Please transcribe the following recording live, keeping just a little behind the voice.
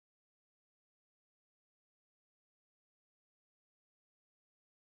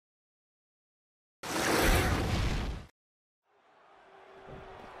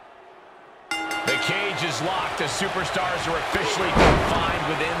is locked. The superstars are officially confined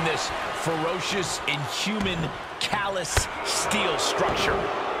within this ferocious, inhuman, callous steel structure.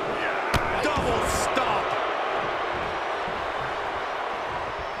 Double stop.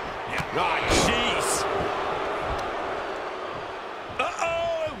 Ah, jeez.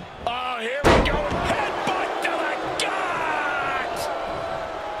 Uh-oh. Oh, here we go. Headbutt to the gut.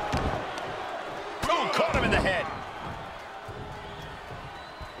 Oh, caught him in the head.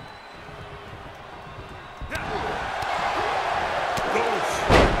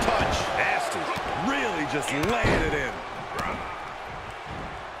 Punch. Nasty. Really just laying it in.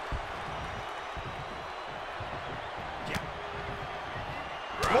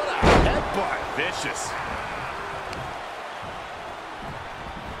 What a headbutt. Vicious.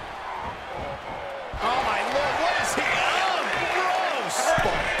 Oh, my Lord. What is he? Oh, gross.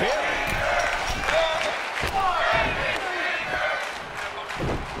 Barbaric.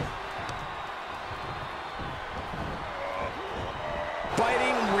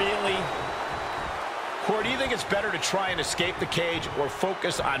 Biting, really? Corey, do you think it's better to try and escape the cage or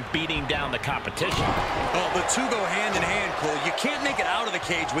focus on beating down the competition? Well, the two go hand in hand, Cole. You can't make it out of the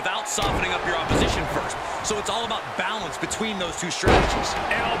cage without softening up your opposition first. So it's all about balance between those two strategies.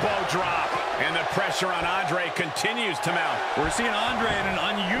 Elbow drop. And the pressure on Andre continues to mount. We're seeing Andre in an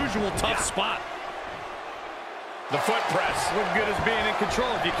unusual tough spot. The foot press. What good is being in control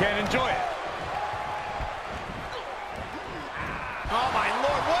if you can't enjoy it? Oh, my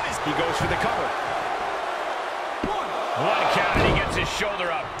Lord, what is... He goes for the cover. One count, and he gets his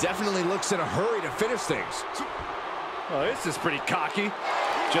shoulder up. Definitely looks in a hurry to finish things. Oh, this is pretty cocky.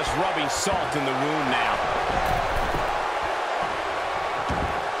 Just rubbing salt in the wound now.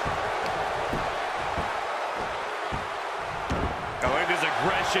 Oh, it is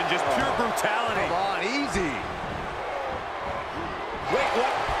aggression, just pure brutality. Come on, easy. Wait,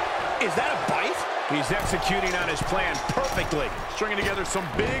 what? Is that a bite? He's executing on his plan perfectly. Stringing together some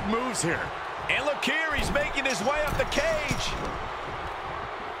big moves here. And look here, he's making his way up the cage.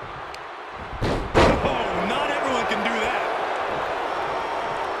 Oh, not everyone can do that.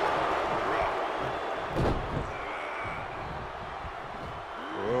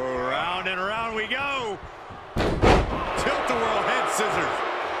 Oh, round and round we go. Tilt-a-whirl head scissors.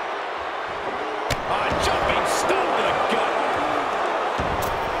 Jumping stomp to the gut.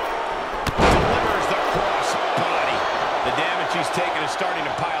 Delivers the cross body. The damage he's taken is starting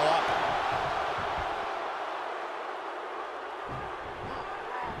to pile up.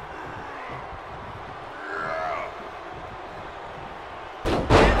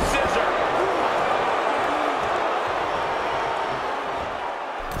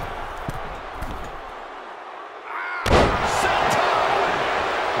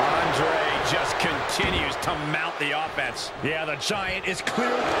 Continues to mount the offense. Yeah, the Giant is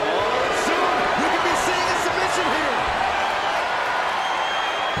clear. Oh, soon we could be seeing a submission here.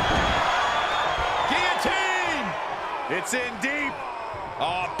 Guillotine! It's in deep.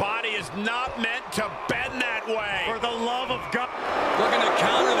 Oh, body is not meant to bend that way. For the love of God. Looking to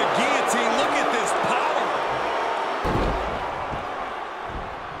counter the guillotine. Look at this power.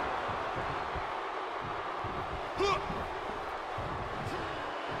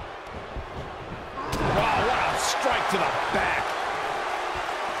 Strike to the back.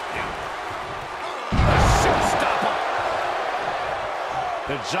 Showstopper.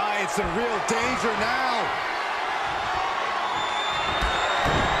 The Giant's in real danger now.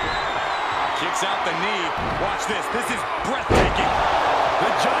 Kicks out the knee. Watch this. This is breathtaking.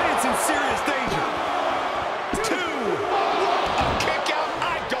 The Giant's in serious danger. Two. A kick out.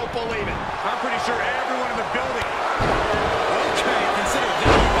 I don't believe it. I'm pretty sure everyone in the building. Okay, consider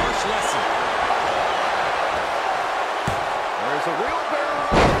that a harsh lesson. There's a wheelbarrow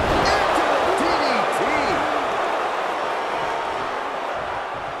into the DDT.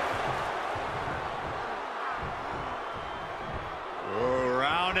 Oh,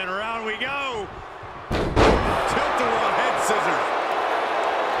 round and round we go. Tilt-a-whirl head scissors.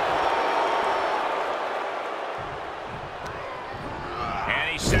 And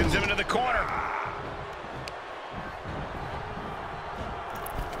he sends him into the corner.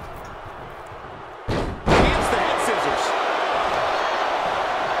 Gets the head scissors.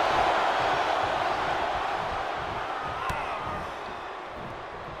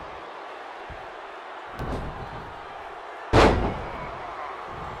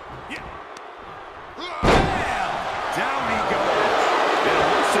 Down he goes. And a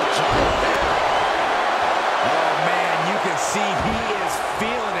looser Giant there. Oh, man, you can see he is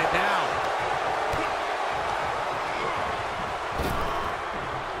feeling it now.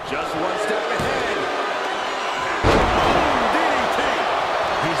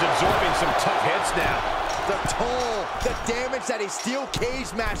 steel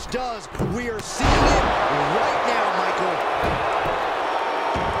cage match does. We are seeing it right now, Michael.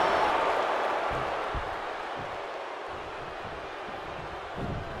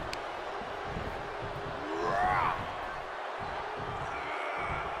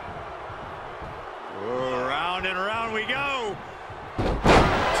 Round and round we go.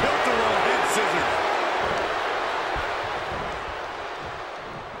 Tilt-a-roll head scissors.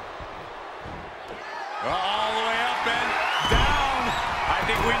 All the way up and down. I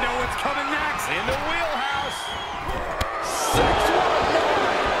think we know what's coming next. In the wheelhouse.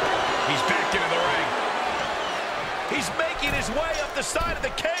 619. He's back into the ring. He's making his way up the side of the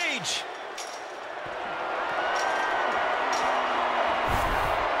cage.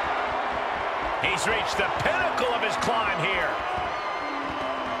 He's reached the pinnacle of his climb here.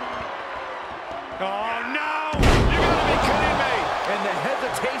 Oh, no! You gotta be kidding me. And the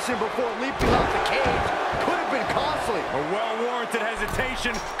hesitation before leaping off the cage could have been costly. A well-warranted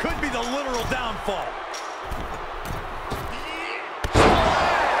hesitation could be the literal downfall.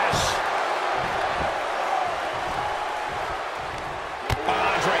 Splash!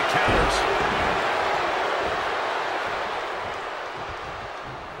 Andre counters.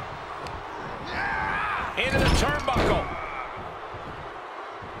 Into the turnbuckle.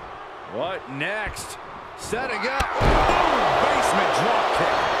 What next? Setting up. Boom! Basement drop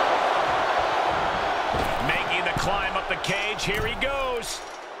kick. Making the climb up the cage. Here he goes.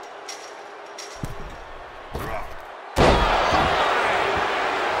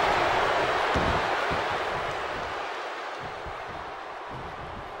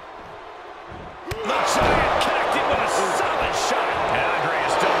 The Giant connected with a solid shot. And Andre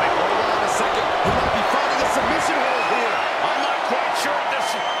is still making. Hold on a second. He might be finding a submission hold here. I'm not quite sure if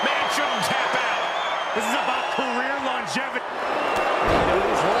this man shouldn't tap out. This is about career longevity. It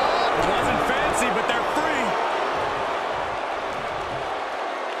was long. It wasn't fancy, but they're free.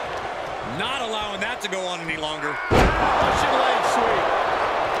 Not allowing that to go on any longer. Russian leg sweep.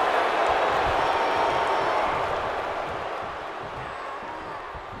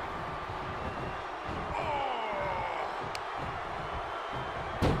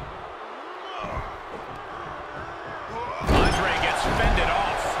 Andre gets fended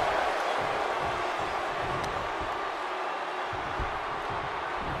off.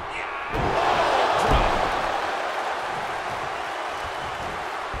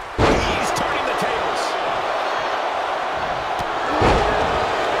 He's turning the tables.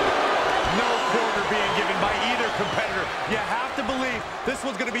 No quarter being given by either competitor. You have to believe this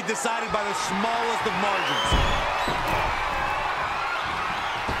one's going to be decided by the smallest of margins.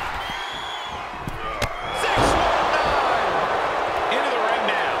 619. Into the ring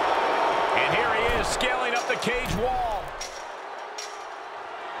now. And here he is, scaling up the cage wall.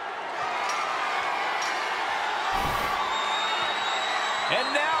 And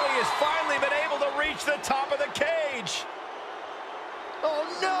now he has finally been able to reach the top of the cage. Oh,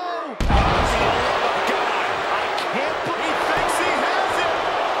 no. For the love of God. I can't believe He thinks he has it.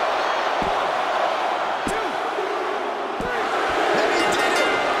 1, 2, 3. And he did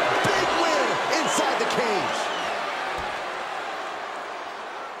it. Big win inside the cage.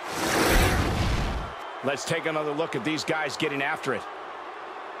 Let's take another look at these guys getting after it.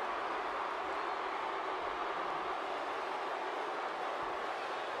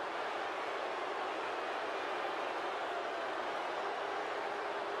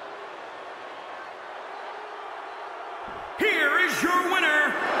 Here is your winner,